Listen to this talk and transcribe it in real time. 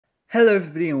Hello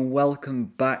everybody and welcome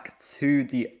back to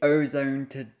the Ozone.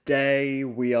 Today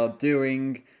we are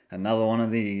doing another one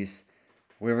of these.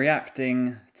 We're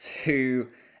reacting to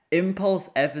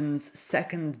ImpulseEvan's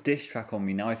second diss track on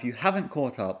me. Now if you haven't been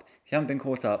caught up,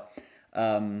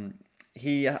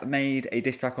 he made a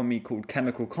diss track on me called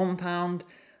Chemical Compound,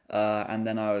 and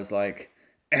then I was like,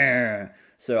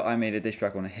 so I made a diss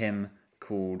track on him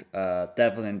called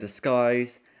Devil in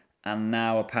Disguise, and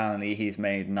now apparently he's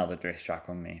made another diss track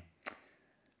on me.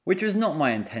 Which was not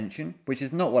my intention, which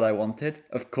is not what I wanted,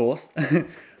 of course.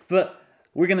 But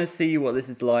we're going to see what this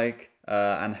is like,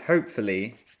 and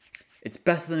hopefully it's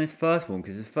better than his first one,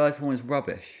 because his first one was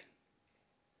rubbish.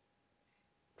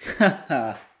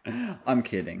 I'm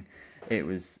kidding. It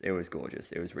was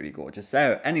gorgeous. It was really gorgeous.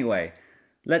 So, anyway,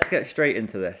 let's get straight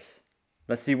into this.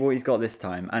 Let's see what he's got this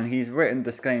time. And he's written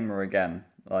disclaimer again.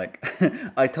 Like,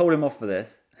 I told him off for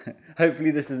this.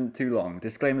 Hopefully this isn't too long.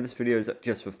 Disclaimer, this video is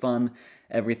just for fun.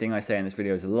 Everything I say in this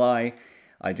video is a lie.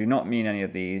 I do not mean any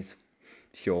of these.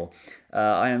 Sure.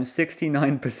 I am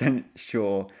 69%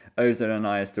 sure Ozone and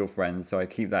I are still friends, so I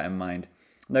keep that in mind.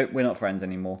 Nope, we're not friends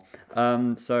anymore.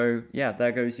 So, yeah,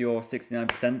 there goes your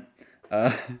 69%.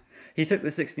 He took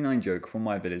the 69 joke from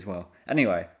my vid as well.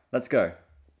 Anyway, let's go.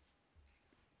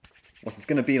 What's this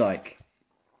going to be like?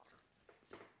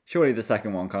 Surely the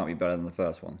second one can't be better than the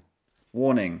first one.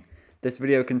 Warning, this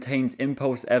video contains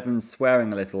ImpulseEvan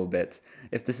swearing a little bit.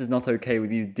 If this is not okay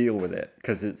with you, deal with it,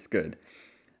 because it's good.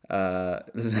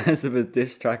 Less of a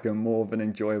diss track and more of an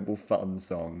enjoyable fun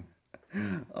song.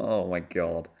 Oh my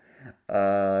god.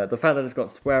 The fact that it's got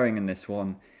swearing in this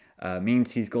one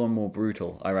means he's gone more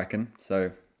brutal, I reckon.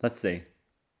 So, let's see.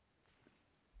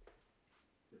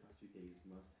 The past few days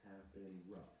must have been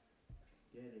rough.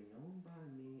 Getting owned by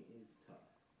me is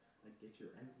tough. I get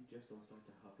your envy, just don't start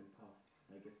to huff and puff.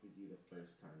 I guess with you the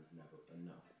first time's never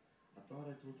enough. I thought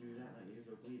I told you that my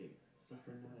ears are bleeding.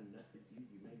 Suffer not enough for you,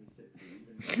 you made me sit through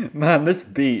even more. Man, this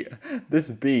beat.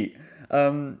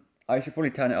 I should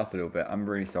probably turn it up a little bit. I'm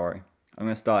really sorry. I'm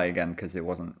gonna start it again because it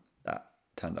wasn't that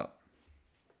turned up.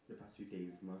 The past few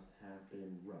days must have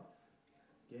been rough.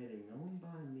 Getting owned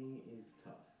by me is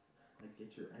tough. I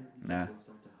get your envy, just don't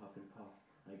start to huff and puff.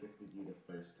 I guess with you the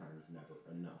first time's never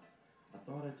enough. I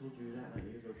thought I told you that my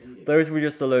ears are bleeding. Those were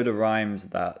just a load of rhymes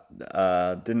that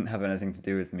didn't have anything to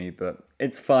do with me, but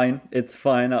it's fine. It's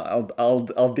fine.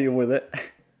 I'll deal with it.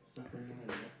 Suffering not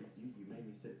enough for you, you made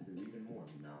me sit through even more.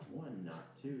 Not one,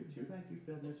 not two. Too bad you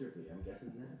failed miserably. I'm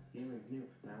guessing that feeling's new.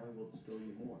 Now I will destroy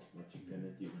you more. What you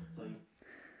gonna do? So you...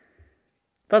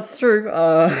 That's true.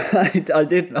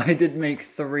 I did make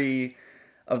 3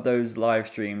 of those live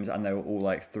streams, and they were all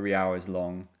like 3 hours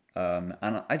long.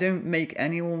 And I don't make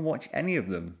anyone watch any of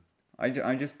them. I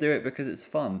just do it because it's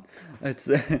fun. It's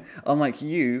unlike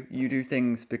you do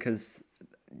things because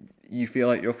you feel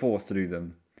like you're forced to do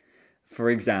them.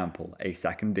 For example, a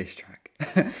second diss track.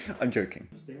 I'm joking.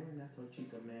 Staring at that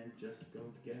chica, man, just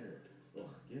go get her. Ugh,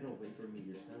 get away from me,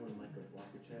 you're smelling like a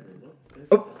block of cheddar. Look, there's a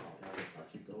dog. How about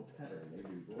you go pet her?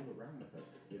 Maybe roll around with her.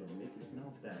 It'll make you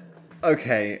smell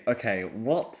better. Okay,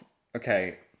 what?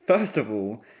 Okay, first of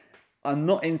all, I'm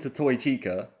not into Toy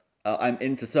Chica. I'm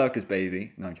into Circus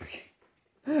Baby. No, I'm joking.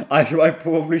 I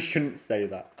probably shouldn't say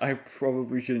that. I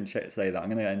probably shouldn't say that. I'm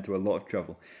going to get into a lot of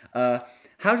trouble.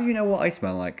 How do you know what I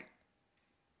smell like?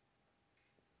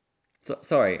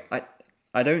 Sorry,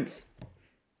 I don't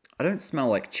smell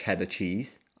like cheddar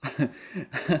cheese.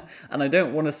 And I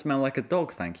don't want to smell like a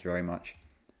dog, thank you very much.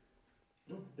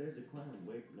 Look, there's a clown.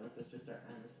 Wait, no, that's just our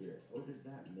atmosphere. Oh, does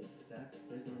that make you sad?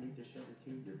 There's no need to show it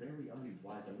to you. You're very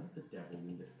unwise. I'm not the devil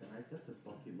in disguise. That's a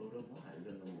funky load of lies,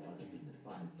 and the logic is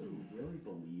defies. Do you really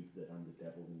believe that I'm the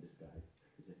devil in disguise?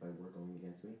 As if I were going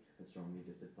against me, I'd strongly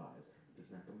just advise. With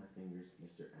the snap of my fingers,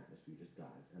 Mr. Atmosphere just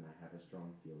dies, and I have a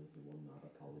strong feeling he will not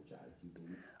apologize. You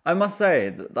believe? I must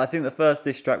say, I think the first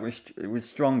diss track was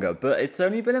stronger, but it's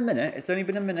only been a minute. It's only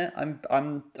been a minute.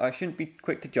 I shouldn't be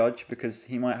quick to judge because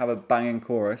he might have a banging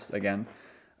chorus again.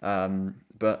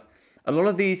 But a lot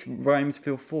of these rhymes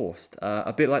feel forced,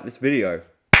 a bit like this video.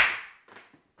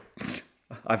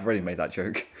 I've already made that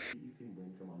joke. You can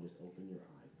win. Come on, just open your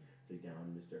eyes. Say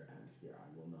down, Mr. Atmosphere. I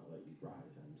will not let you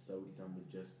rise. I'm so done with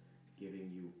just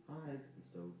giving you eyes. I'm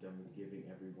so done with giving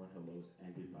everyone hellos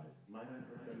and goodbyes. Might I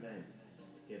recommend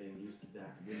getting used to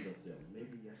that windowsill?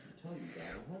 Maybe I should tell you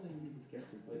that. I wasn't even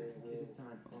guessing, but it is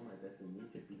time for my destiny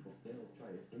to be fulfilled.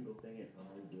 Try a single thing and I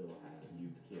will have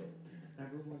you killed.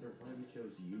 Ever wonder why we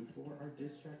chose you for our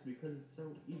diss tracks? Because it's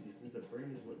so easy, since the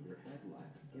brain is what your head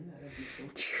lacks. In that every so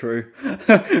True.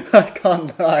 I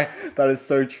can't lie. That is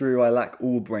so true. I lack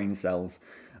all brain cells.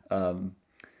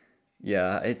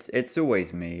 Yeah, it's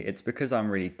always me. It's because I'm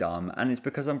really dumb, and it's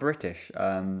because I'm British.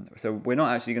 So we're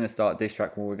not actually going to start a diss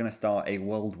track war. We're going to start a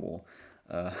world war.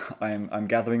 Uh, I'm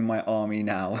gathering my army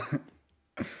now.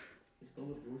 It's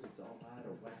full of rules, it's all out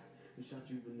of whack. We shot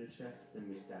you in the chest, then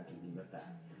we stabbed you in the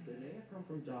back. They may have come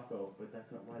from Daco, but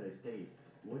that's not why they stayed.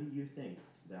 What do you think?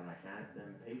 That I had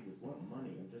them paid with what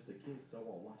money? I'm just a kid, so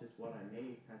I'll watch as what I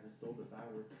made. Has his soul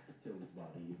devoured till his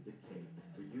body is decayed.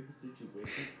 For you, the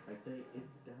situation, I'd say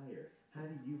it's dire. How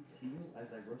do you feel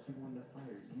as I roast you on the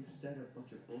fire? You said a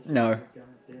bunch of bullshit, No. you're a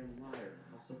goddamn liar.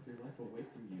 I'll suck your life away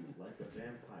from you like a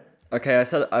vampire. Okay, I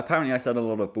said a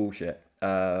lot of bullshit.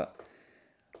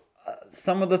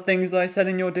 Some of the things that I said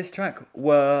in your diss track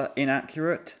were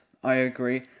inaccurate. I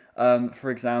agree.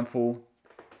 For example,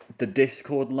 the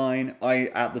Discord line.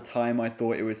 At the time I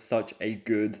thought it was such a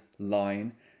good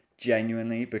line,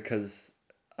 genuinely, because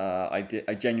I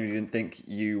genuinely didn't think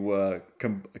you were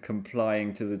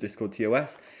complying to the Discord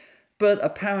TOS. But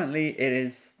apparently it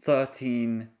is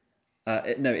 13. No,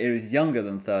 it is younger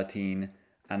than 13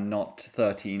 and not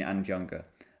 13 and younger.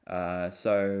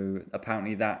 So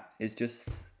apparently that is just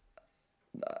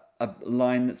a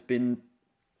line that's been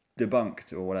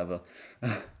debunked or whatever.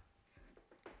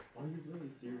 Are you really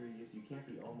serious? You can't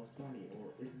be almost 20, or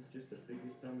is this just the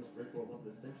biggest, dumbest rickroll of the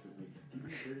century? Do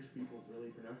you British people really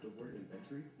pronounce the word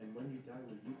inventory? And when you die,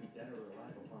 will you be dead or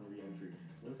alive upon re-entry?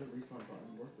 Will the respawn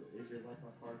button work, or is your life on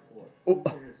hardcore? Who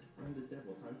cares? I'm the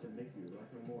devil, time to make you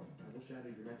like no more. I will shatter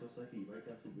your mental psyche right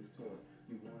down to its core.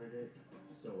 You wanted it,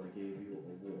 so I gave you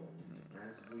a war.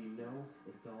 As we know,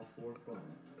 it's all for fun.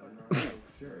 I'm not so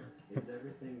sure. Is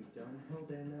everything done? Hell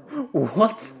they know.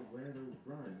 What? Know where to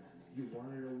run. You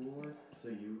wanted a war, so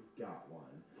you got one.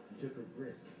 You took a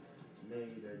risk,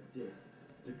 made a diss,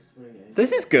 took a swing and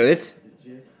This is good. the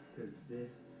gist, cause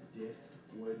this diss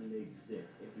wouldn't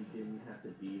exist if you didn't have to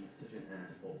be such an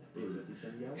asshole. Bitch, you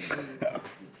some yelling when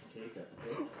you take a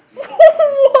piss.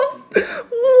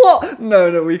 What?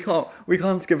 No, we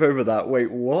can't skip over that.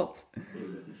 Wait, what?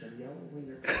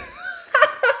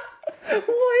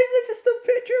 Why is there just a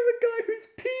picture of a guy who's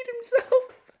peed himself?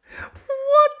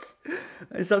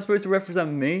 What? Is that supposed to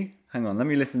represent me? Hang on, let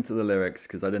me listen to the lyrics,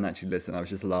 because I didn't actually listen, I was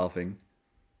just laughing.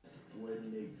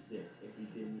 Wouldn't exist if you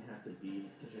didn't have to be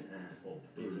such an asshole.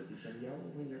 Did you see some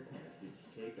yellow in your pants? Did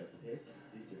you take a piss?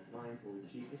 Did you find Toy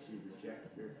Chica? She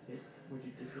reject your kiss? Would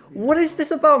you disappear? What is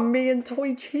this about me and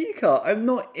Toy Chica? I'm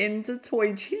not into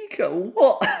Toy Chica.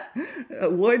 What?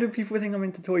 Why do people think I'm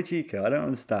into Toy Chica? I don't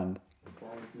understand.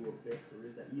 Fall into a fit, or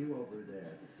is that you over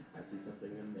there? I see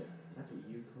something amiss. That's what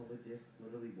you call a diss?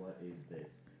 Literally, what is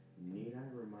this? Need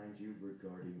I remind you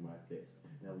regarding my fist?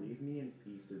 Now leave me in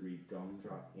peace to read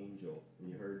Gumdrop Angel.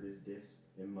 When you heard this diss,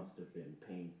 it must have been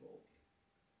painful.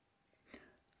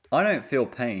 I don't feel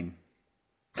pain.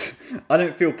 I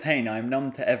don't feel pain. I'm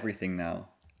numb to everything now.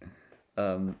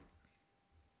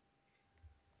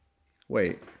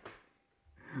 Wait.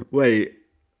 Wait.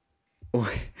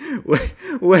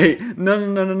 Wait. No.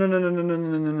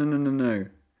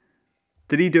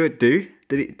 Did he do it too?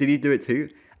 Did he do it too?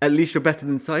 At least you're better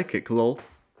than Psychic, lol.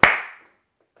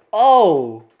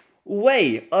 Oh!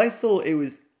 Wait, I thought it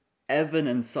was Evan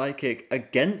and Psychic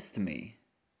against me.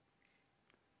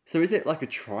 So is it like a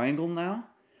triangle now?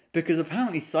 Because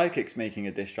apparently Psychic's making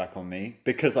a diss track on me,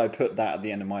 because I put that at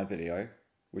the end of my video,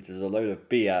 which is a load of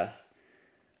BS.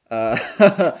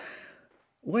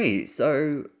 Wait,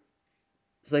 so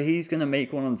he's going to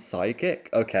make one on Psychic?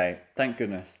 Okay, thank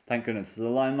goodness. Thank goodness. The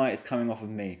limelight is coming off of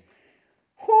me.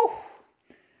 Whew.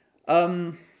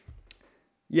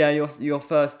 Yeah, your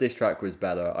first diss track was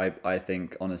better, I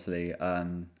think, honestly.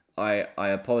 I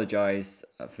apologize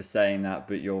for saying that,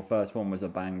 but your first one was a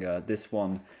banger. This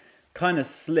one kind of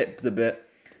slipped a bit,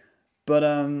 but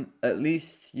at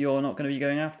least you're not going to be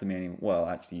going after me anymore. Well,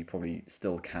 actually, you probably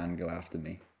still can go after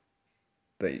me,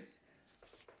 but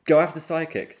go after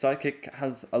Psychic. Psychic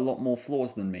has a lot more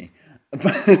flaws than me.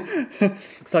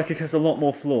 Psychic has a lot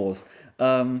more flaws.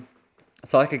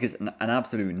 Psychic is an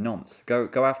absolute nonce.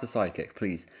 Go after Psychic,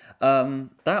 please.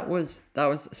 That was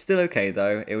still okay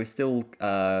though. It was still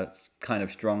kind of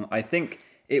strong. I think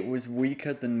it was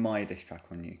weaker than my diss track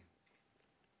on you.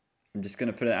 I'm just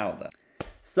gonna put it out there.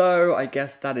 So I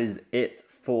guess that is it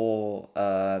for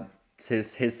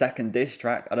his second diss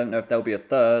track. I don't know if there'll be a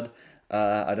third.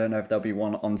 I don't know if there'll be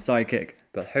one on Psychic,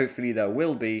 but hopefully there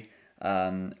will be,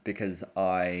 because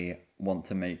I want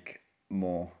to make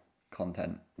more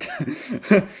content.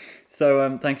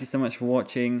 So thank you so much for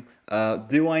watching.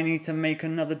 Do I need to make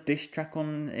another diss track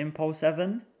on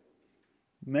ImpulseEvan?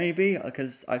 Maybe,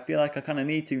 because I feel like I kind of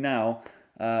need to now.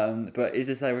 But is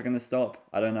this ever going to stop?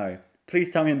 I don't know. Please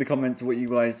tell me in the comments what you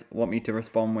guys want me to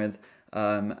respond with.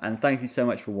 And thank you so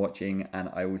much for watching, and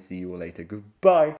I will see you all later. Goodbye.